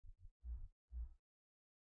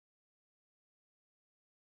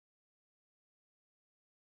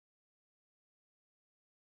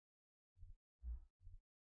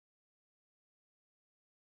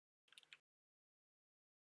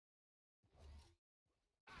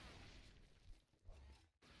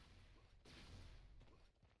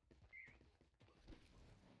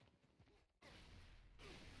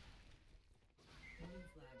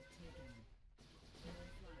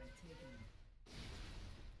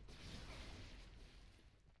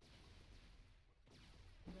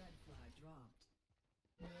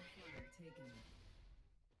taken.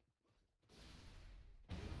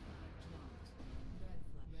 Red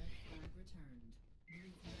flag returned.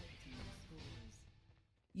 Blue flag team scores.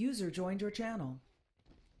 User joined your channel.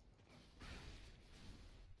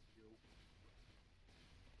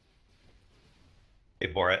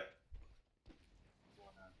 Hey, Borat.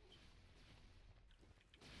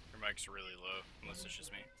 Your mic's really low, unless it's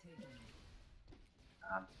just me.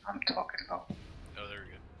 I'm talking low. Oh, there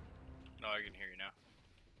we go. No, I can hear you now.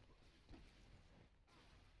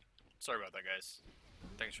 Sorry about that, guys.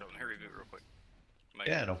 Thanks for letting me reboot real quick. My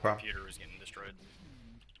Yeah, no problem. computer was getting destroyed.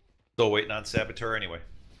 Still waiting on Saboteur anyway.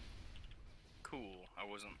 Cool. I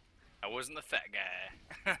wasn't the fat guy.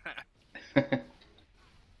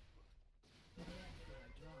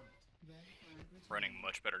 Running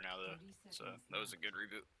much better now though, so that was a good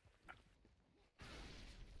reboot.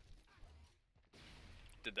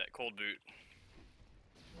 Did that cold boot.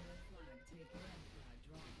 Red flag taken. Red flag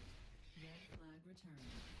dropped. Red flag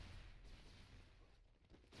returned.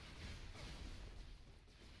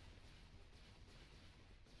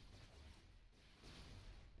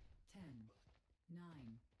 Ten, 9,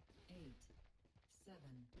 8, 7,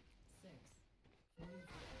 6. Blue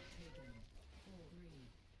flag taken. 4, 3,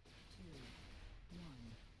 2,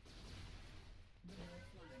 1. Red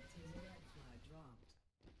flag taken. Red flag dropped.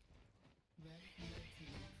 Red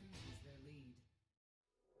team increases their lead.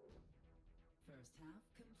 First half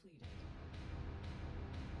completed.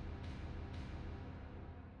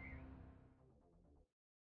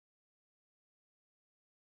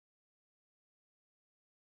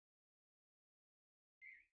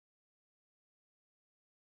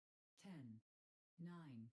 Ten, 9,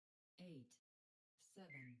 8, 7,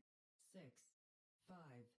 6, 5,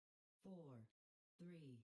 4,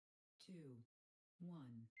 3, 2,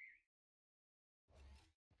 1.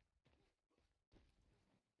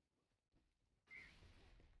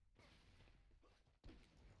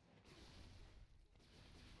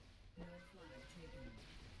 Red flag taken.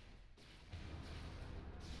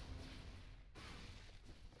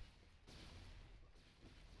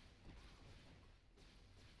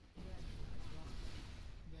 Red flag dropped.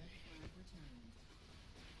 Red flag returned.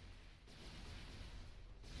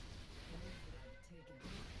 Blue flag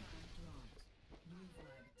taken. Blue flag dropped. Blue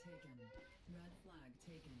flag taken. Red flag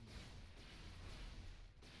taken.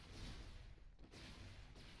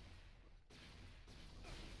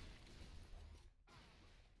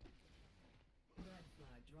 Red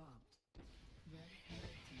flag dropped. Red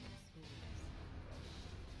team scores.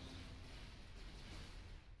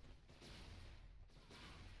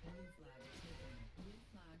 Blue flag taken. Blue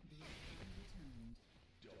flag returned.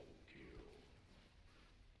 Double kill.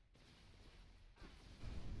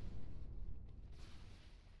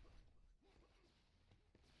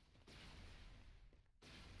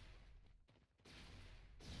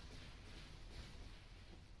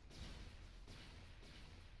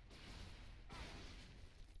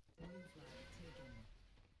 Blue flag taken.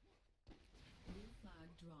 Blue flag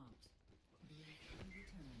dropped. Blue flag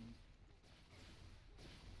returned.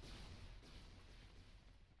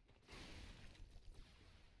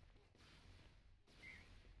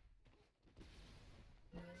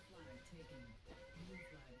 Red flag taken. Blue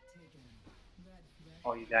flag taken. Red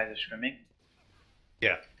Oh, you guys are swimming?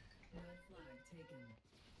 Yeah. red flag taken.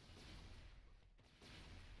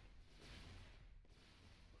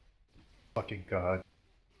 Fucking God.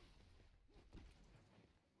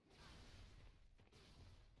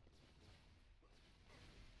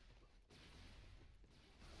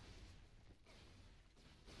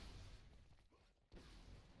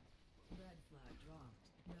 Red flag dropped.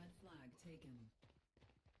 Red flag taken.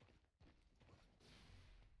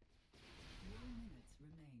 3 minutes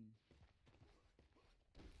remain.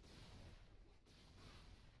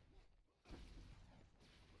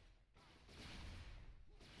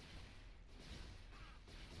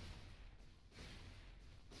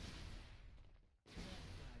 Red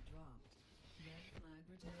flag dropped. Red flag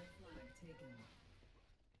returned. Red flag taken.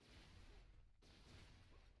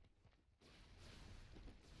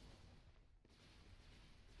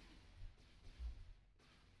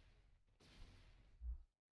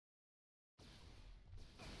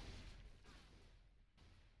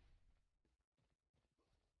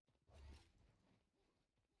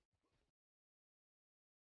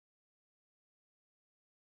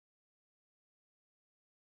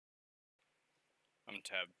 I'm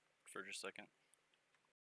tabbed for just a second.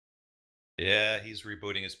 Yeah, he's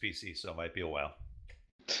rebooting his PC, so it might be a while.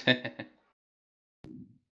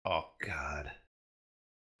 Oh, God.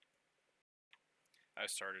 I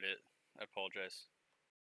started it. I apologize.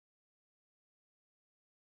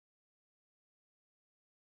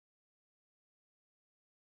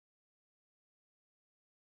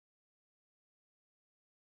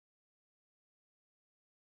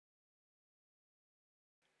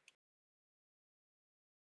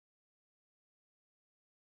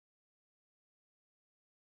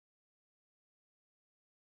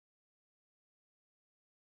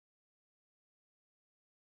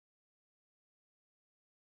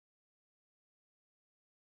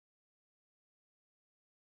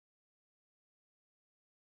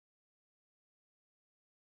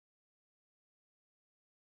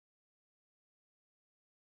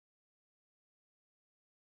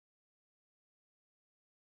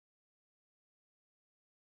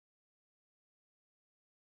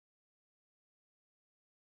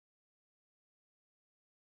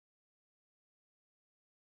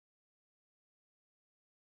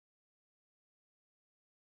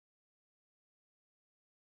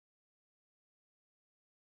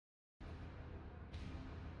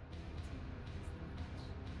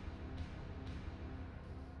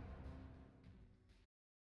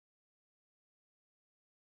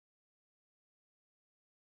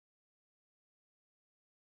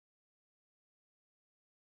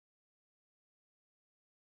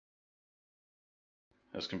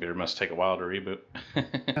 This computer must take a while to reboot.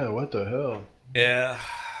 Yeah, what the hell? Yeah.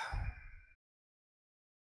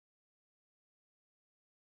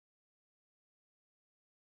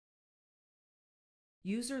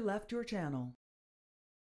 User left your channel.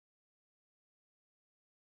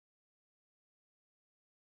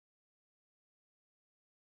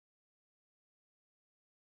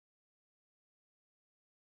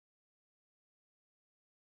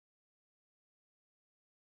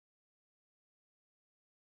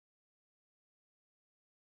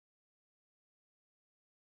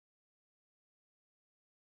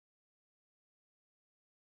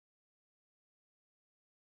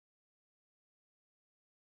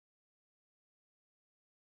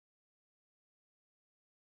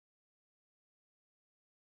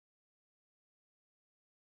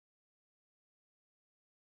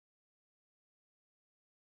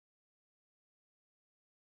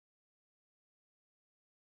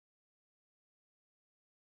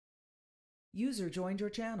 User joined your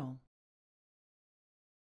channel.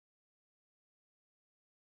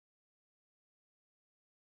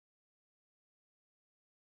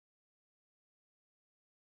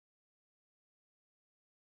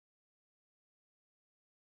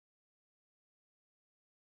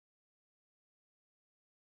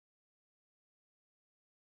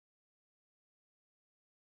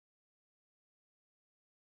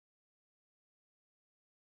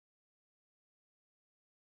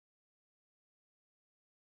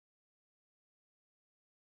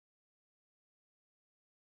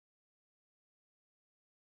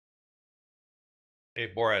 Hey,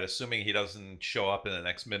 Borat, assuming he doesn't show up in the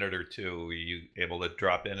next minute or two, are you able to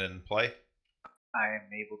drop in and play? I am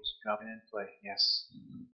able to drop in and play, yes.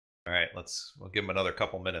 All right, we'll give him another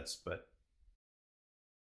couple minutes, but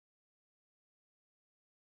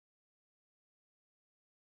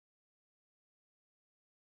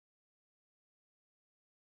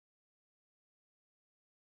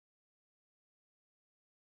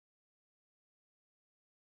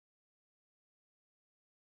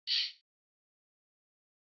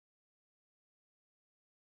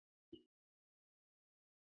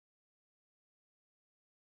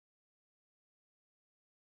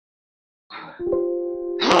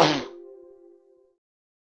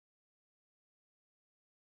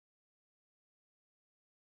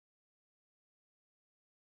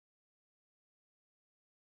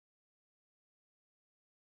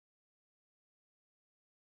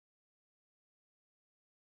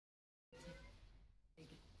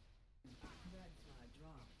Red flag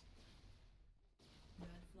dropped.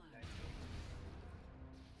 Red flag.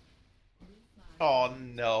 Blue flag. oh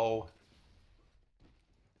no.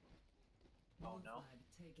 Oh, Blue no. flag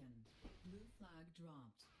taken. Blue flag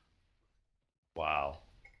dropped. Wow.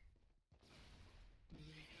 Blue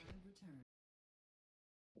flag returned.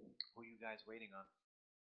 Who are you guys waiting on?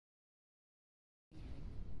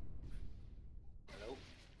 Hello?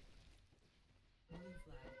 Blue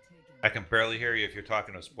flag taken. I can barely hear you if you're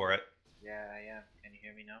talking to us, Borat. Yeah, I am. Can you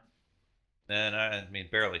hear me now? And I mean,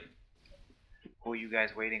 barely. Who are you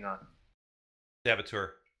guys waiting on?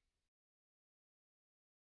 Saboteur.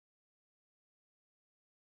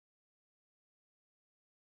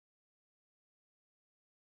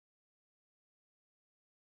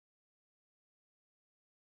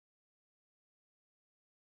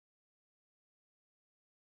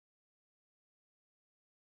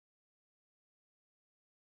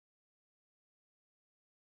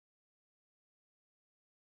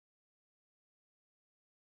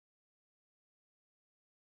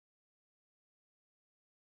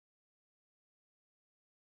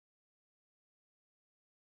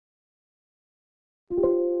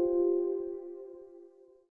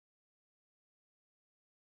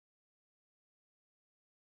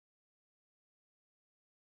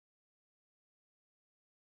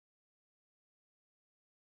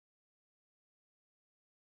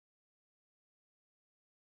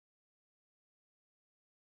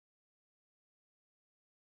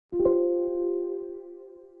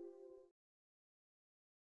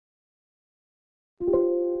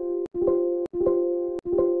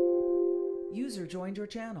 User joined your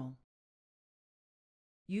channel.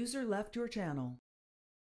 User left your channel.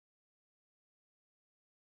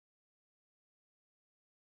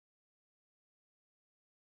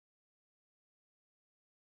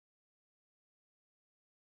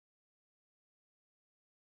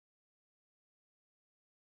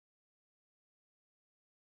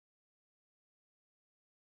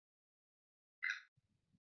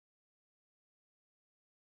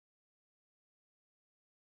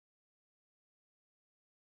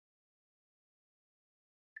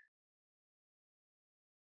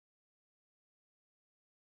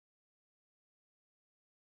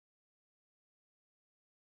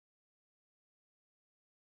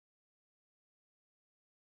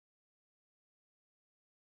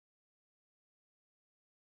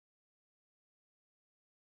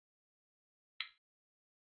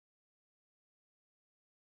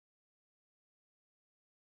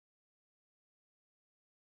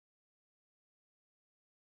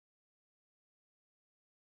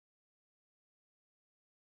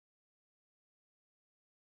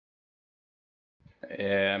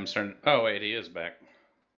 Yeah, I'm starting. Oh wait, he is back.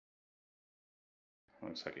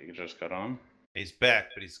 Looks like he just got on. He's back,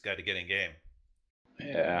 but he's got to get in game.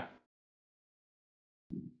 Yeah.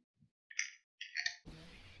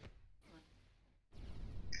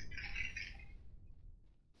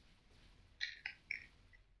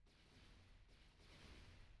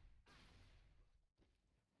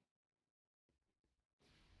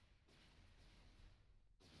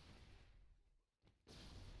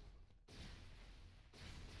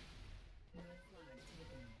 Red flag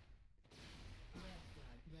taken. Red flag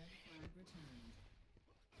returned.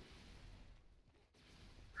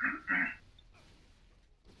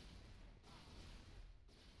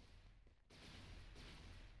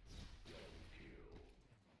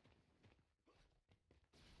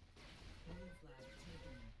 Blue flag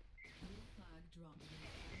taken. Blue flag dropped.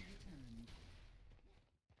 Red flag returned.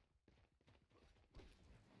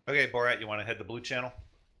 Okay, Borat, you want to head the blue channel?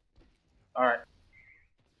 Alright.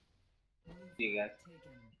 Blue See you flag guys.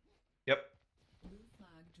 taken. Yep. Blue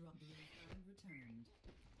flag dropped. Blue flag returned.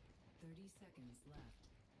 30 seconds left.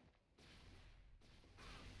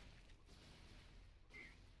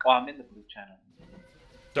 Oh, I'm in the blue channel. Blue flag.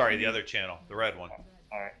 Sorry, the other channel, the red one. Red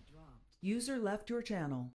Alright. flag dropped. User left your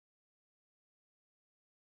channel.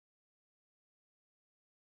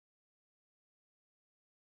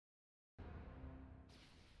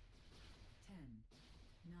 Ten,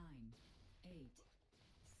 nine, 8,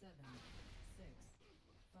 7, 6,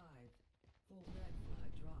 5, 4. Red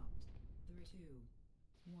flag dropped. 3, 2,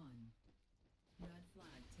 1. Red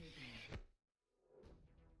flag taken.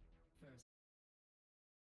 First.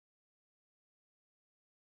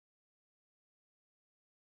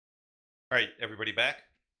 All right, everybody back?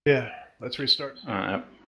 Yeah, let's restart. Yep.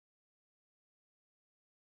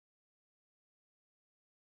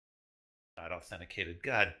 Not authenticated.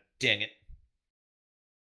 God dang it.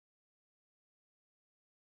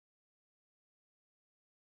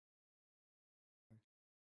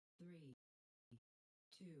 Three,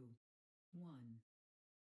 two, one.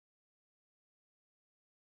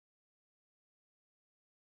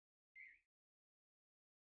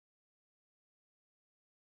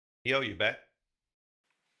 Yo, you back?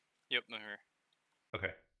 Yep, I'm here.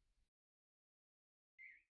 Okay.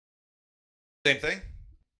 Same thing?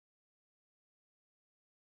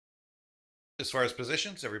 As far as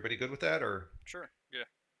positions, everybody good with that, or? Sure. Yeah.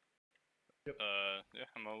 Yep. Yeah,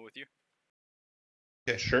 I'm all with you.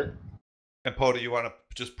 Okay. Sure. And Poe, do you want to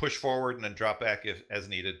just push forward and then drop back if as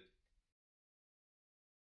needed?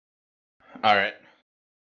 All right.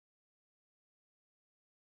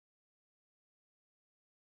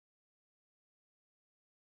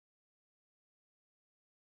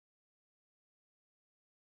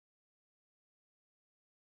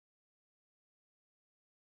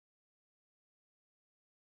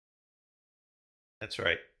 That's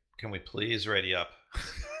right. Can we please ready up?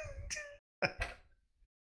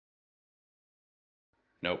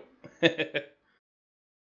 Nope.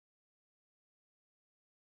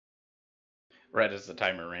 Right as the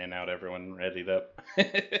timer ran out, everyone readied up. 5,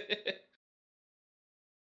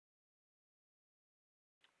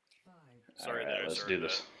 Sorry All that right, I let's started do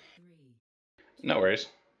this. 3, No worries.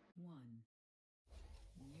 1.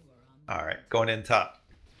 You are on. All right, going in top.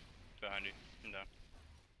 behind you. I'm down.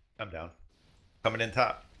 I'm down. Coming in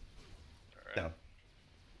top. All right. Down.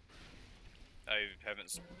 I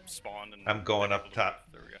haven't spawned. And I'm going been up able to top.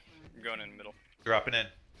 move. There we go. I'm going in the middle. Dropping in.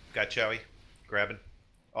 Got Chowie. Grabbing.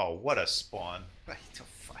 Oh, what a spawn. Right to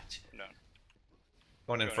fudge. I'm down.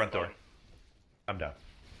 Going in Going front door. bottom. I'm down.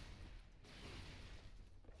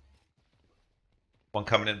 One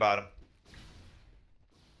coming in bottom.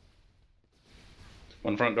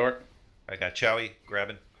 One front door. I got Chowie.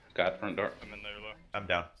 Grabbing. Got front door. I'm in there low. I'm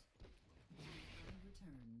down.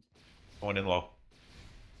 Returned. Going in low.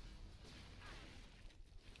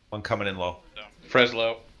 One coming in low. Down.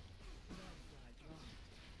 Freslow. Red flag dropped.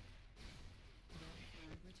 Red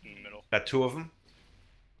flag In the returned. middle. Got two of them.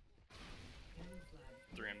 Blue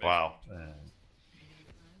flag. 3 in base. Wow. Blue flag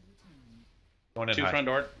returned. Going in Two high. front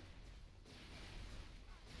door.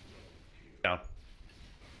 Down.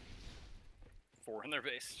 4 in their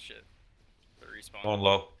base. Shit. They're respawn. Going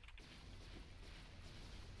low.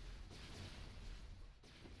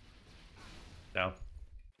 Down.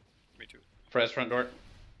 Me too. Fres front door.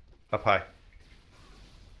 Up high.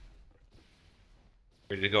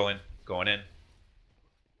 Ready to go in. Going in.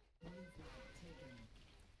 Blue flag taken.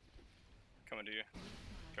 Coming to you.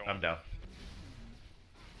 Go I'm on. down.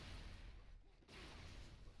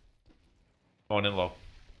 Going in low.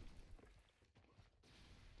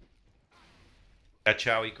 Got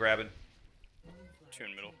Chowie. Grabbing. Blue flag 2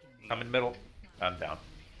 in middle. taken. I'm in middle. I'm down.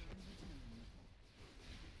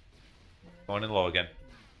 Going in low again.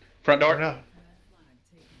 Front door. Turn out.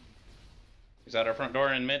 Is that our front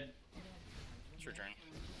door in mid? It's your turn.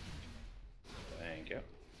 Thank you.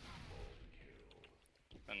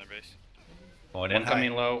 On their base. Going One in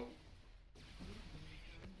coming high. low.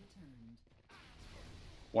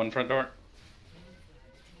 One front door.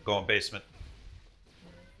 Going basement.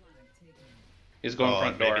 He's going Oh,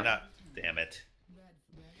 front maybe door. not. Damn it.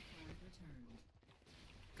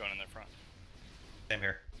 Going in their front. Same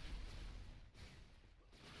here.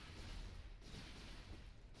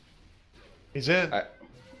 He's in.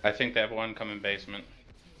 I think they have one coming basement.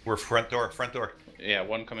 We're front door. Front door. Yeah,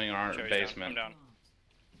 one coming in our Joey's basement. Down. I'm down.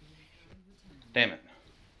 Damn it.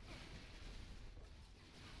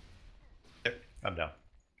 Yep, I'm down.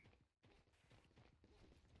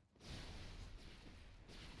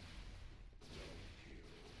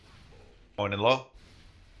 Going in low.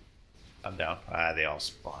 I'm down. Ah, they all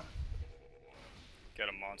spawn. Got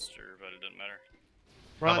a monster, but it didn't matter.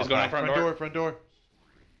 Front, He's going front door. Front door.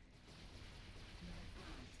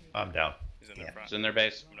 I'm down. He's in their Yeah. front. It's in their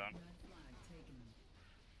base. I'm down.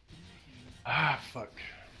 Ah, fuck.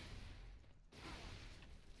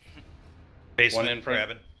 Basement One in front.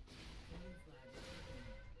 grabbing.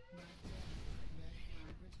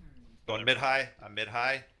 Going mid high. I'm mid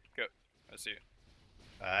high. Go. I see you.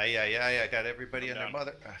 I got everybody I'm and their down.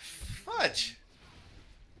 mother. Fudge.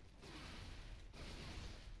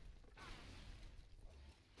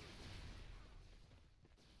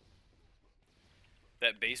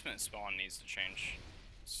 That basement spawn needs to change.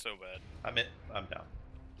 So bad. I'm down.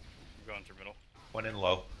 I'm going through middle. One in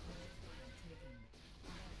low.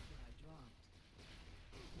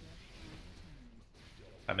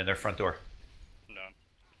 I'm in their front door. I'm down.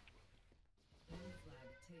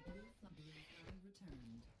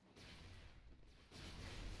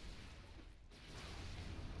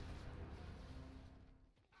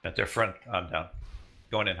 At their front. I'm down.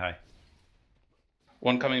 Going in high.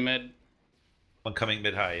 One coming mid. One coming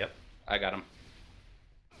mid high. Yep. I got him.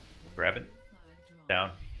 Grabbing.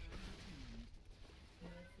 Down.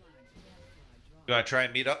 You want to try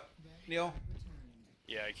and meet up, Neil?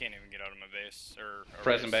 Yeah, I can't even get out of my base or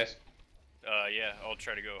Present base. Yeah, I'll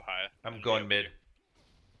try to go high. I'm and going be mid. over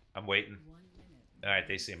I'm waiting. Alright,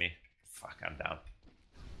 they see me. Fuck, I'm down.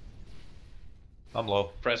 I'm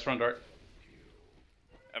low. Press front door. you.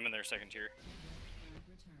 I'm in their second tier.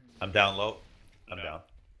 I'm down low. I'm No. down.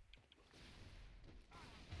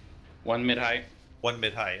 One mid high. One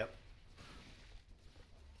mid high, yep.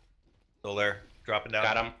 Still there. Dropping down.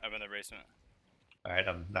 Got him. I'm in their basement. Alright,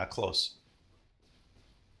 I'm not close.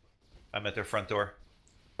 I'm at their front door.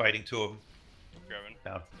 Fighting two of them. Grabbing.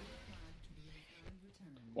 Down.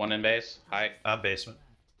 One in base. High. I'm basement.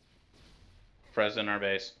 Prez in our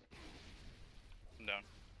base. I'm down.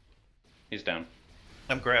 He's down.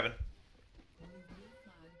 I'm grabbing.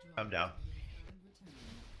 I'm down.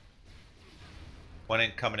 One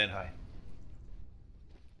in coming in high.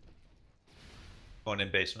 Going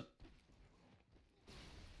in basement.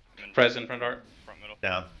 I'm in Prez in front door. front middle.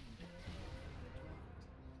 Down.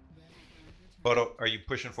 Photo, are you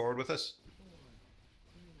pushing forward with us?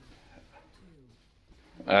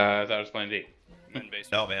 I thought I was playing D. I'm in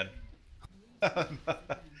basement. No, man.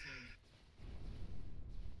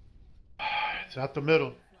 It's out the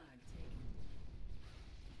middle.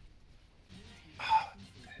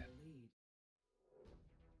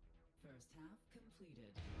 First half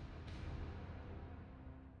completed.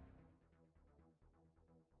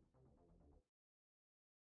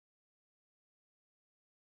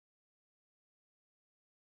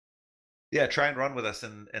 Yeah, try and run with us,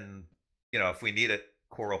 and you know, if we need it,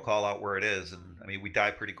 Core will call out where it is, and I mean, we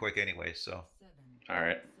die pretty quick anyway, so. 7, All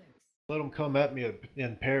right. 6, Let them come at me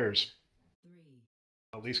in pairs.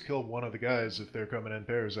 3, At least kill one of the guys if they're coming in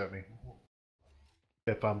pairs at me.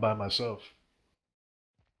 If I'm by myself.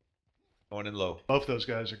 Going in low. Both those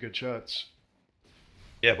guys are good shots.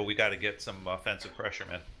 Yeah, but we got to get some offensive pressure,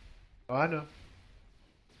 man. Oh, I know.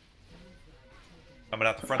 Coming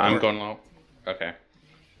out the front I'm door. going low. Okay.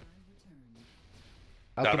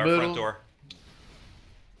 Out Down the our middle. front door.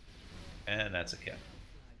 And that's a kill.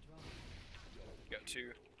 Got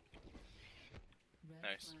two.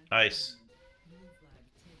 Nice. Nice.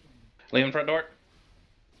 Leaving front door.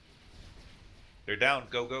 They're down.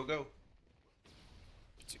 Go, go, go.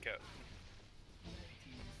 It's a cut.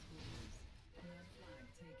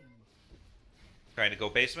 Trying to go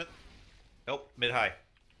basement. Nope, mid-high.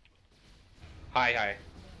 High, high.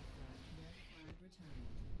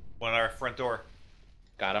 One on our front door.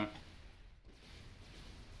 Got him.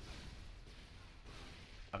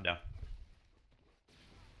 I'm down.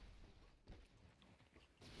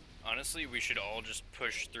 Honestly, we should all just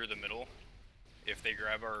push through the middle if they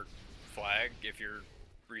grab our flag, if you're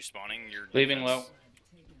respawning, your Leaving defense- low.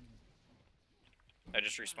 I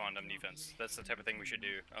just respawned on defense. That's the type of thing we should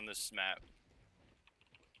do on this map.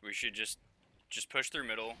 We should just push through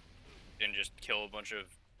middle and just kill a bunch of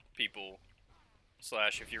people.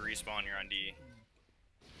 Slash, if you respawn, you're on D.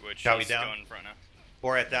 Which Got me is down. going in front now.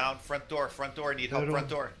 Borat down. Front door. Need help. Middle. Front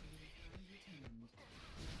door.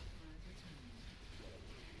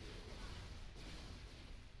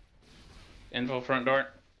 Info front door.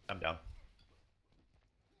 I'm down.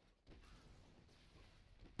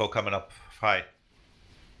 Bow coming up high.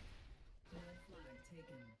 Red flag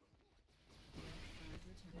taken.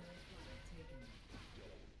 Red flag returned. Red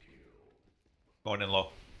flag taken. Going in low.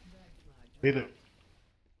 Red flag Leave it.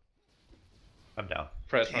 I'm down.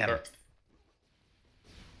 Press front Damn. door. Red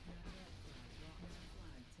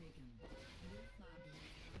flag taken. Blue flag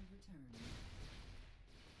returned.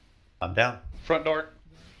 I'm down. Front door.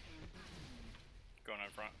 Going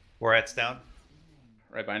in front. Borat's down.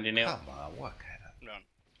 Right behind you, Neil. Come on, what kind of... I'm done.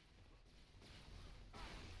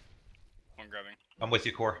 One grabbing. I'm with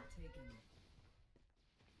you, Core. Taken.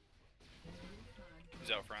 Blue flag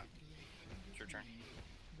He's out front. It's your turn.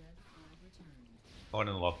 red flag returned. Going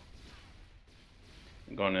in low.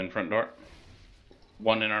 Going in front door.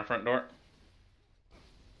 One in our front door.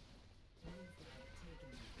 Blue flag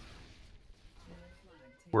taken. Red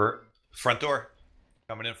flag taken. We're front door.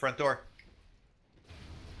 Coming in front door.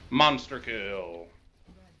 Monster kill.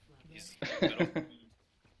 Red flag. He's middle. Red flag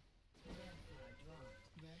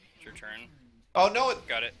dropped. Red It's your turn. Oh, no.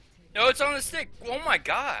 Got it. No, it's on the stick. Oh my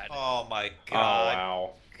god. Oh, my Oh, God.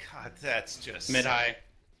 wow. God, that's just... Mid high.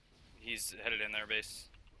 He's headed in their base.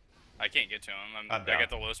 I can't get to him. I'm I down. got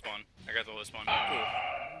the low spawn. Cool.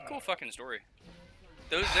 Cool fucking story.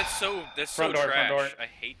 That's so Front door, trash. front door. I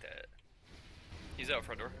hate that. He's out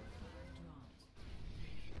front door. dropped. Flag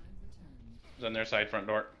returned. He's on their side front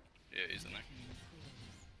door. Yeah, he's in there.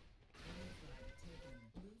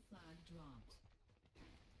 Blue flag dropped.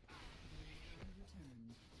 Flag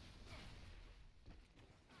returned.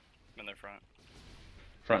 I'm in their front.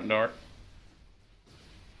 Front door.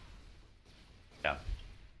 Yeah. Flag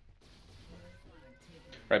taken.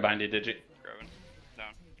 Right behind you, Digi. Grabbing.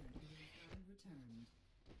 Down. Taken. Flag returned.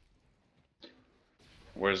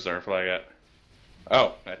 Where's their flag at?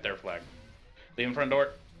 Oh, at their flag. Leaving front door.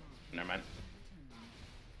 Never mind.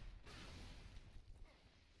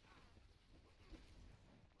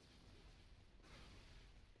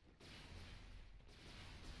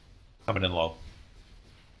 Coming in low.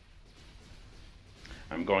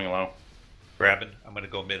 I'm going low. Grabbing. I'm going to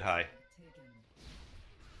go mid-high. Taken.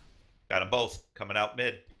 Got them both. Coming out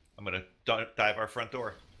mid. I'm going to dive our front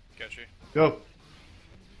door. Got you. Go.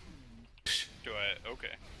 Do I? Okay.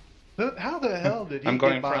 How the hell did he I'm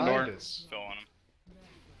going get front behind door. us? Fell on him. Red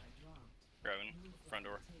flag dropped. Grabbing. Front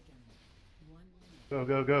door. Taken. 1 minute.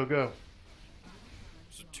 Go, go, go, go.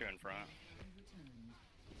 There's two in front. Returned.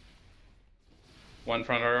 One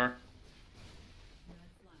front door. Red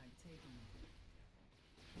flag taken.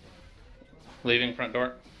 Leaving front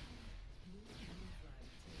door.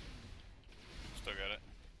 Still got it.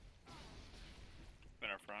 In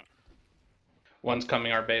our front. One's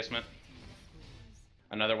coming our basement.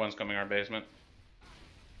 Another one's coming our basement.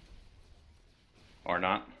 Or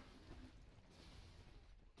not.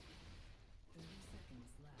 30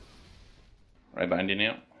 seconds left. Right behind you,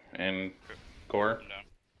 Neil. And Gore. I'm down.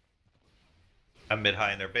 I'm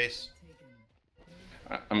mid-high in their base.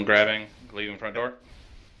 Taken. I'm grabbing. Leaving front door.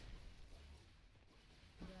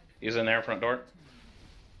 He's in there, front door.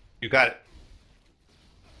 You got it.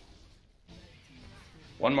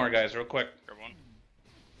 One more, guys, real quick. Grab one. Red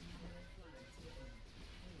flag taken.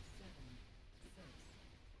 8, 7, 6,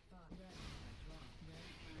 5. Red flag dropped. Red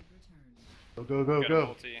flag returned. Go, go, go, Got a go.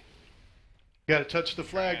 multi. Gotta touch the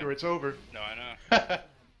flag or it's over. No, I know. Flag taken.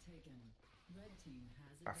 Red team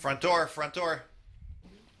has Our it. front door. Front door.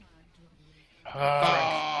 Blue flag dropped.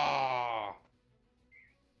 Ah.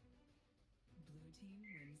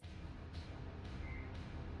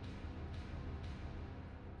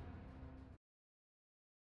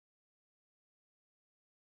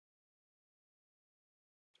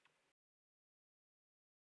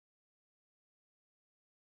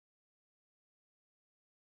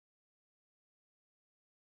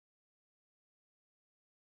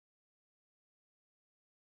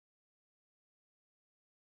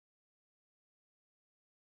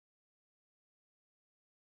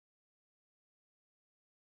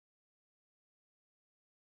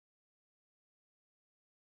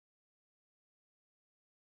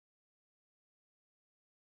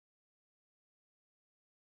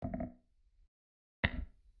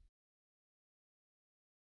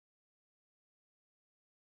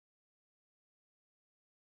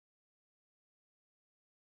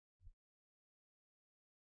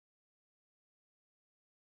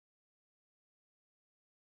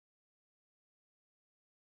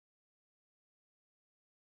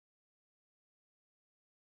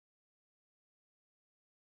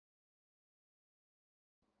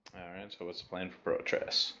 Alright, so what's the plan for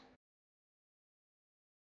Protress?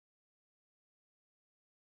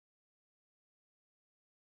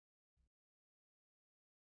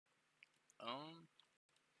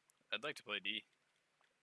 I'd like to play D.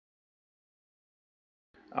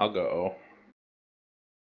 I'll go.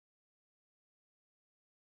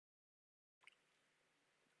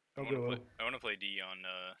 I'll go. I want to play D on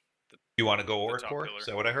You want to go the or top core? pillar. Is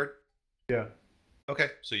that what I heard? Yeah. Okay,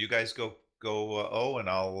 so you guys go O, and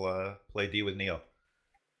I'll play D with Ne0.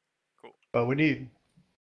 But we need.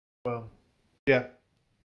 Well, yeah.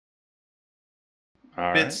 Mid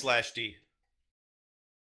Alright. slash D.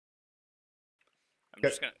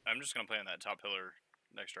 I'm just gonna play on that top pillar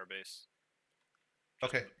next to our base.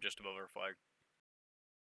 Okay. Just above our flag.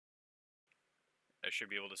 I should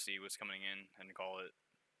be able to see what's coming in and call it.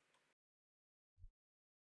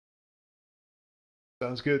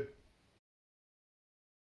 Sounds good.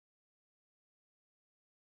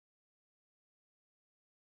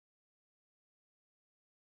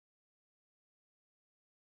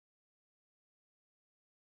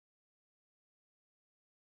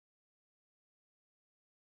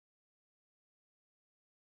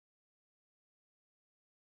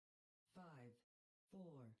 Five,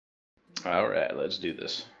 four, Alright, let's do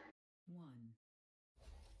this. 1.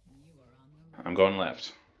 You are on the I'm going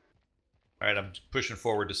left. All right, I'm pushing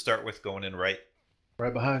forward to start with, going in right.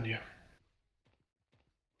 Right behind you.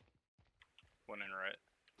 One in right,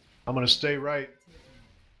 I'm gonna stay right.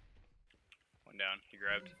 one down. He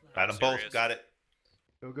grabbed. Got them See where both. he is. Got it.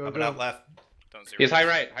 Go, go, Coming go. out left. Don't see where He's he high is.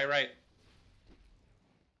 right, high right.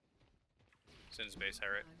 It's in his base, high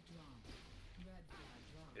right. flag drop. Red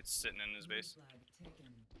flag drop. It's sitting in his base. Blue flag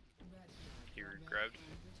taken. Red flag He drop. grabbed.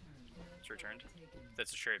 Returned. It's returned. Taken.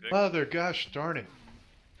 That's a straight big. Mother gosh darn it.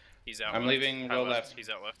 He's out. I'm left. leaving High low left. left. He's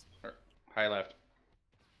out left. Or high left.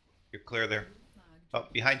 You're clear there. Flag Oh,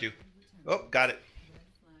 behind you. returned. Oh, got it. Red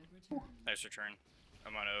flag returned. Nice return.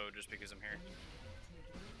 I'm on O just because I'm here.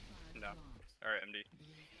 Taken. No. Flag dropped. Alright, MD.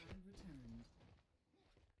 Blue flag returned.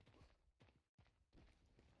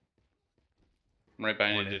 I'm right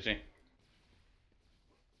behind you, Morning. Digi.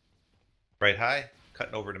 Right high.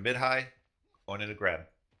 Cutting over to mid high. Going in to grab.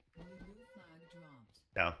 Blue flag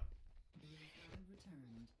dropped. Down. Blue flag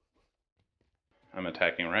returned. I'm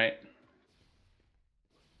attacking right.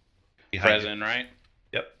 Behind Prez you. in right.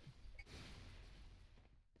 Yep.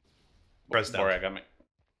 Prez down. Boy, I got me.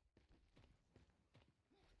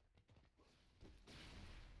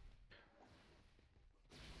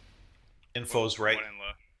 Info's right. One in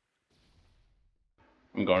low.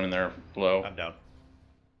 I'm going in there low. I'm down.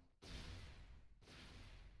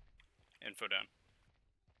 Info down.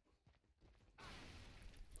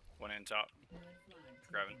 One in top. Red flag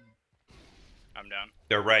Grabbing. taken. I'm down.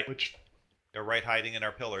 They're right. Which They're right hiding in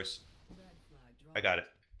our pillars. Red flag dropped. I got it.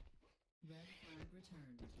 Red flag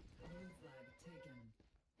returned. Blue flag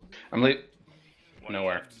taken. I'm leaving. One in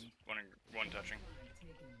Nowhere. left. One touching. Flag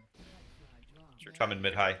taken. Red flag dropped. Sure. Coming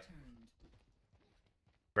mid high. Returned.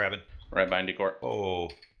 Grabbing. Right behind Decor. Oh,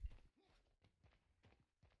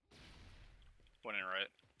 One in right.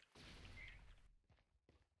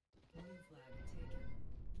 Blue flag taken.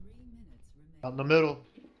 3 minutes remain. out in the middle.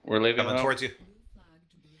 We're leaving coming low. towards you. Blue flag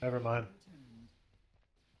to blue Never flag mind.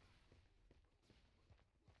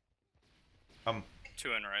 returned.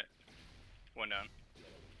 Two in right. One down.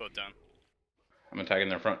 Both down. I'm attacking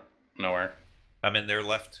their front. Nowhere. I'm in their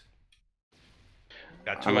left.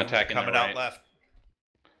 Got two I'm of them attacking their coming out right. left.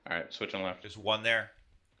 Alright, switching left. There's one there.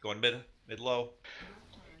 Going mid low. Blue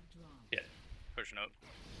flag dropped. Yeah. Pushing up.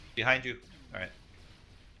 Behind you. All right.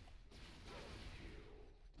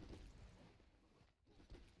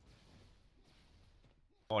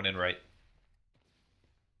 Going in right.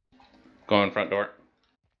 Going front door.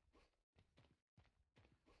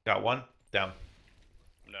 Got one. Down.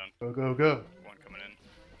 I'm down. Go, go, go. One coming in.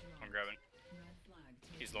 I'm grabbing. Red flag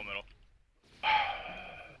taken. He's low middle. Flag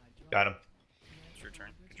dropped. Got him. It's your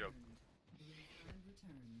turn. Good job. Blue flag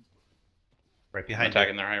returned. Right I'm behind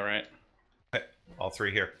attacking their high right. you. Okay. All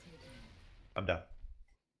three here. Taken. I'm down.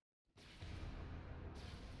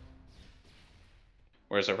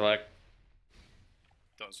 Where's their flag?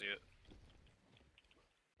 Don't see it.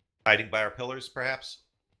 Hiding by our pillars, perhaps.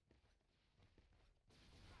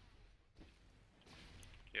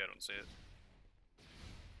 Yeah, I don't see it.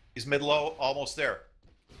 He's mid low, almost there.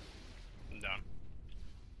 I'm down.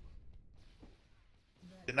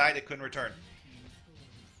 Denied it, couldn't return.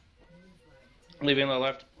 Leaving low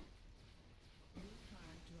left. Blue flag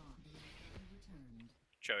dropped. Blue flag returned.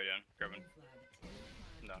 Chowie down. Grabbing. Blue flag. Blue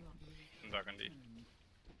flag No. dropped. Blue I'm back on D. returned.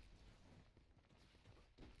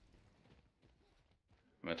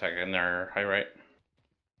 I'm attacking their high right.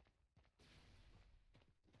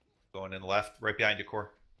 Going in left, right behind your core.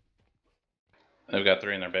 They've got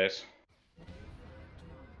 3 in their base.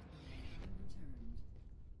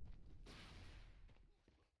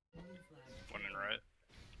 One in right.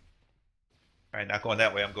 All right, not going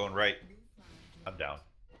that way. I'm going right. I'm down.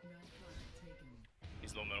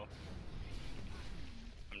 He's low middle.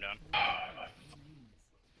 I'm down.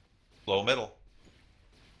 Low middle.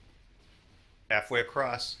 Halfway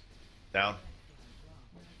across. Down.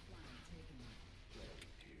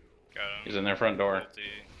 Got him. He's in their front door. Multi.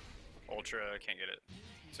 Ultra, can't get it.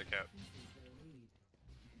 It's a cap.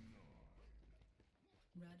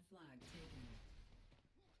 Red flag taken.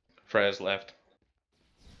 Frez left.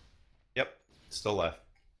 Yep. Still left.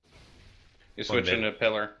 He's One switching mid. to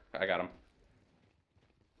pillar. I got him.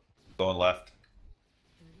 Going left.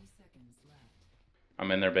 30 seconds left.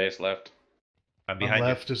 I'm in their base left. I'm I'm behind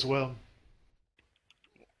left as well.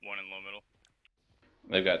 One in low middle.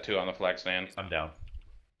 They've got 2 on the flag stand. you. I'm down.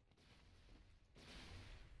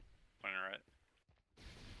 One in right.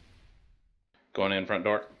 Going in front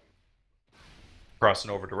door. Crossing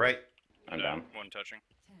over to right. I'm down. One touching.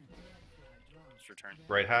 10. Red flag dropped. It's return.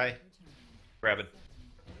 Right high. Return. Grabbing.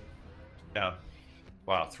 Down.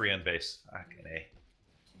 Wow, 3 on base. Fucking A.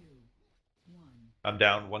 2. 1. I'm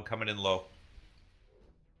down. 1 coming in low.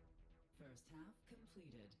 First half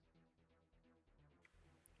completed.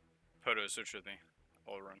 Poto, switch with me.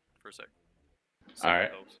 I'll run for a sec. See if All it right.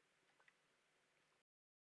 helps.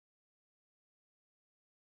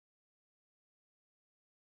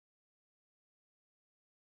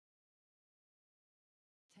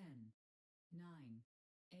 Ten, 9,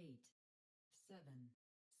 8, 7,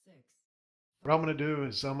 6, What I'm going to do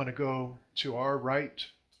is I'm going to go to our right,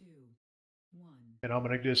 2, 1. and I'm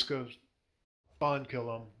going to just go spawn kill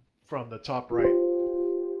them from the top right.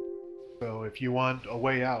 So if you want a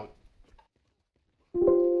way out.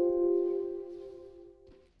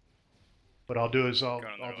 What I'll do is I'll Go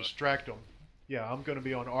on their I'll left. distract them. Yeah, I'm going to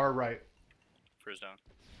be on our right. Frizz down.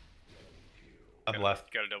 I'm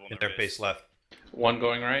left. Got a double In their base left. 1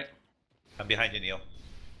 going right. I'm behind you, Neil.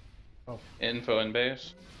 Info in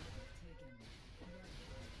base.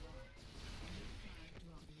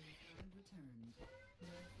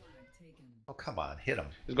 Oh, come on. Hit him.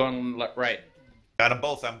 He's going right. Got them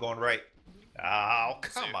both. I'm going right. Oh,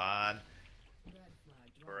 come on.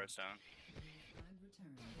 Four rights down.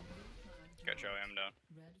 Got Joey, I'm down.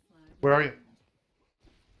 Where are you?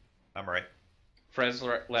 I'm right. Frez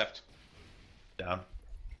left. Down.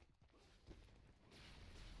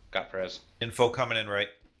 Got Frez. Info coming in right.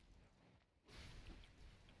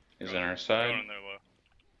 He's in our Going side. in there low.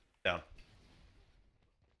 Down.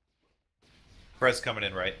 Press coming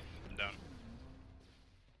in right. I'm down.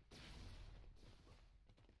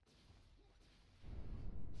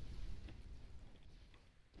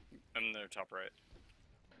 I'm in their top right.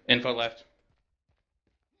 Info left.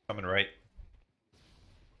 Coming right.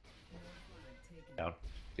 Down.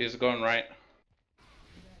 He's going right.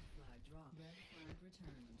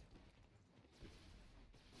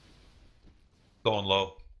 Going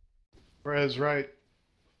low. Perez right.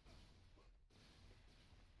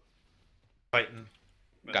 Fighting.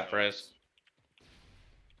 Got Frez.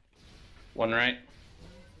 1 right.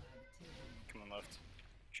 Come on left.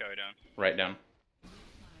 Joey down. Right down.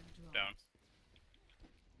 Down.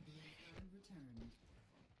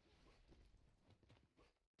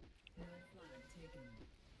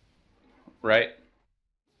 Right.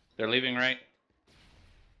 They're leaving right.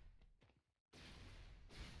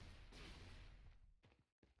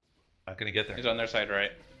 Not gonna get there. He's on their side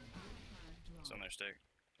right. It's on their stick.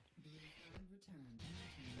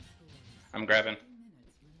 I'm grabbing.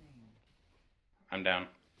 I'm down.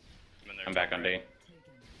 I'm in their I'm top back on right. D.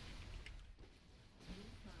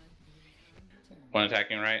 1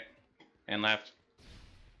 attacking right and left.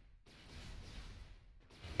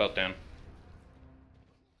 Both down.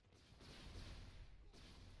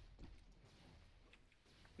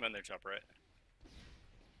 I'm in their top right.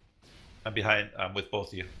 I'm behind. I'm with both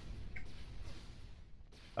of you.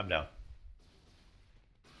 I'm down.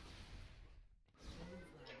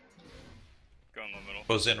 Going low middle.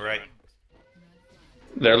 Goes in right.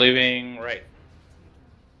 They're leaving right.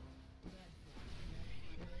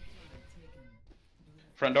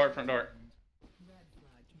 Front door, front door.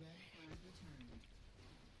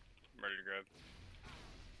 I'm ready to grab.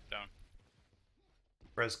 Down.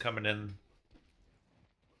 Press coming in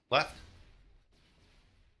left.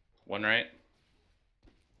 1 right.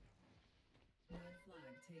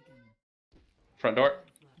 Front door.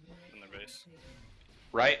 In their base.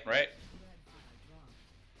 Right, right.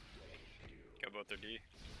 Got both their D.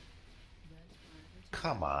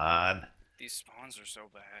 Come on. These spawns are so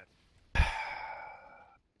bad.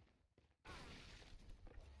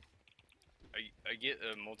 I get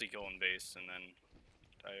a multi-kill in base, and then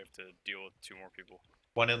I have to deal with 2 more people.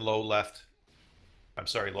 One in low left. I'm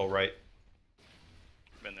sorry, low right.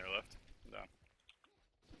 Been there left. No.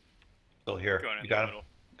 Still here. Going in You the got him. middle.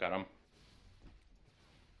 Got him.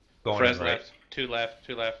 Going Frez in right. left. 2 left.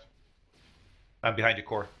 2 left. I'm behind you,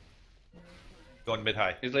 core. Going mid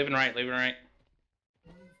high. He's leaving right. Leaving right.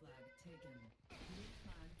 Blue flag taken. Blue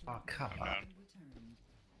flag Oh, dropped. come I'm on. down. Returned.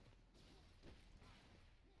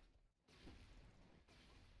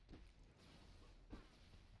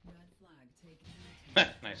 Red flag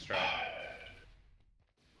taken. Nice try.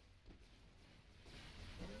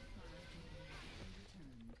 Blue flag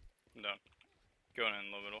returned. I'm down. Going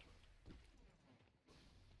in low middle.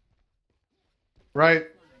 Right. Flag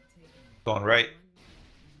taken. Going right. 1 minute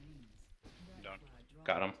remains. Red Done. flag dropped.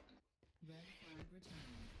 Got him. Red flag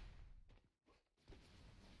returned.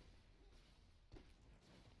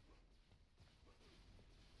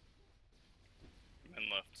 And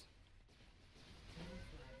left. Blue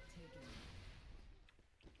flag taken.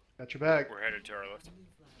 Got your back. We're headed to our left. Blue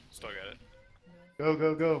flag. Still got it. Red Go,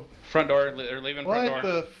 go, go. Front door. They're leaving front What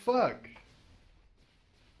door. the fuck?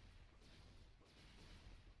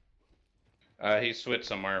 He switched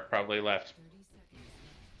somewhere. Probably left.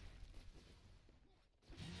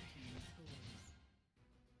 30 seconds left. Blue team scores.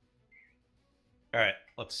 All right,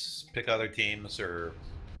 let's pick other teams or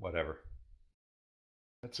whatever.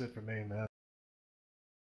 That's it for me, man.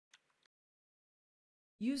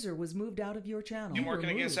 User was moved out of your channel. You working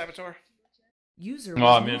again, Removed. Saboteur? User No,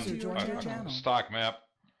 was I'm moved in. to join your channel. Stock map.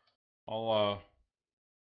 I'll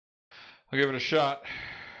give it a shot.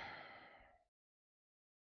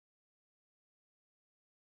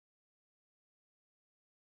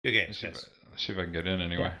 Good Let's games, see, guys. see if I can get in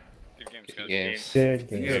anyway. Good games, guys. Games. Good.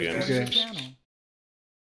 Good User games. joined your channel.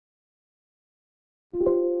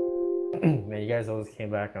 Man, you guys always came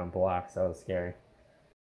back on blocks. That was scary.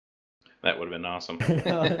 That would have been awesome. I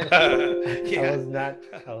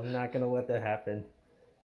was not gonna let that happen.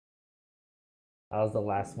 I was the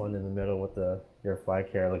last one in the middle with your flag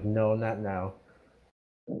here. Like, no, not now.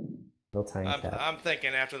 No time cap. I'm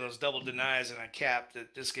thinking after those double denies and a cap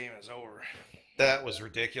that this game is over. That was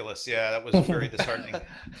ridiculous. Yeah, that was very disheartening.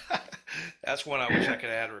 That's one I wish I could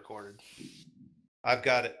have had recorded. I've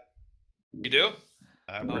got it. You do?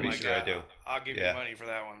 I'm Oh pretty my sure I God. do. I'll give Yeah. you money for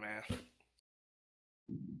that one, man.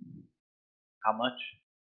 How much?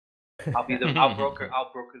 I'll broker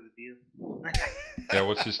the deal. Yeah,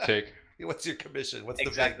 what's his take? What's your commission? What's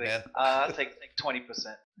Exactly. the big man? I'll take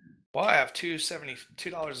 20%. Well, I have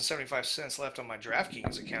 $2.75 left on my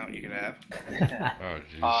DraftKings account. You could have. Oh,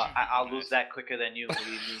 jeez. I'll lose that quicker than you,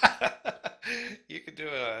 believe me. You could do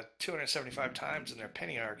 275 times in their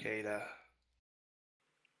penny arcade.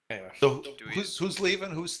 Anyway, So Do we- who's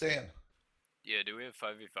leaving? Who's staying? Yeah, do we have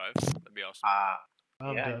 5v5? That'd be awesome.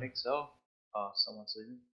 I'm Yeah, I done. think so. Someone's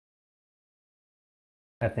leaving.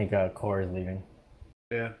 I think Core is leaving.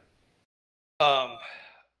 Yeah.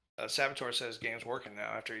 Saboteur says game's working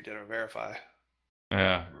now after he did a verify.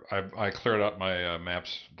 Yeah, I cleared out my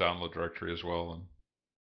maps download directory as well,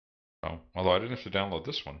 and although I didn't have to download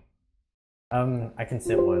this one. I can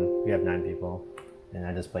sit one. We have 9 people, and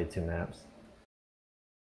I just played 2 maps.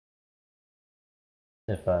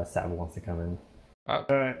 If Sab wants to come in. All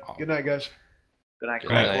right. Good night, guys. Good night.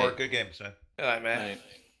 Good night, Core. Good games, man. Good night, man.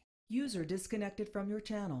 User disconnected from your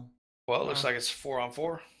channel. Well, it looks like it's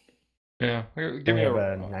 4-on-4. Yeah, give Then me we a. have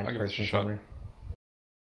a I'll 9th give this a person shot. somewhere.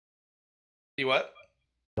 You what?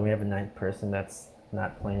 Then we have a 9th person that's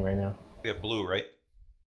not playing right now. We have blue, right?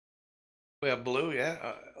 We have blue,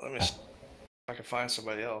 yeah. Let me see if I can find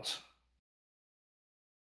somebody else.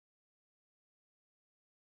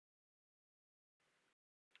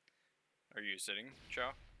 Are you sitting,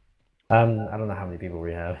 Chow? I don't know how many people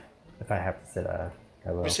we have. If I have to sit, I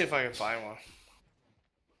Let will. me see if I can find one.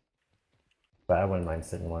 But I wouldn't mind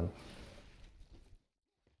sitting one.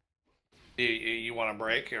 You want a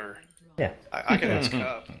break or? Yeah. I can ask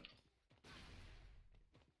Cup.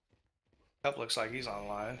 Cup looks like he's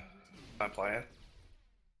online. Not playing.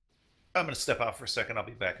 I'm gonna step out for a second. I'll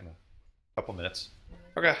be back in a couple minutes.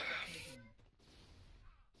 Okay.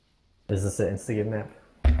 Is this an Instagame map?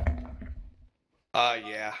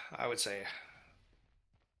 Yeah, I would say.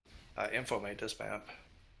 Info made this map.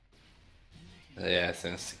 Yeah,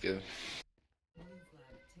 sounds good. Blue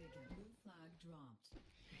flag taken. Blue flag dropped.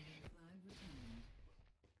 Blue flag returned.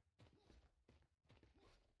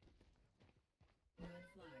 Red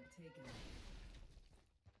flag taken.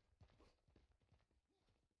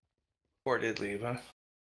 Or did leave, huh?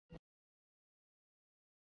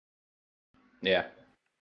 Yeah.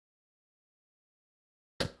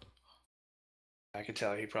 I could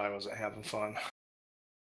tell he probably wasn't having fun.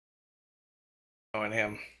 Knowing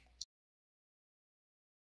him.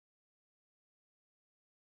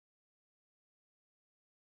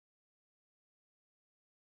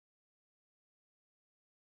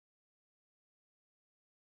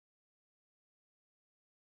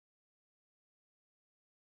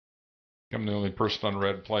 I'm the only person on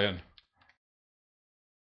red playing.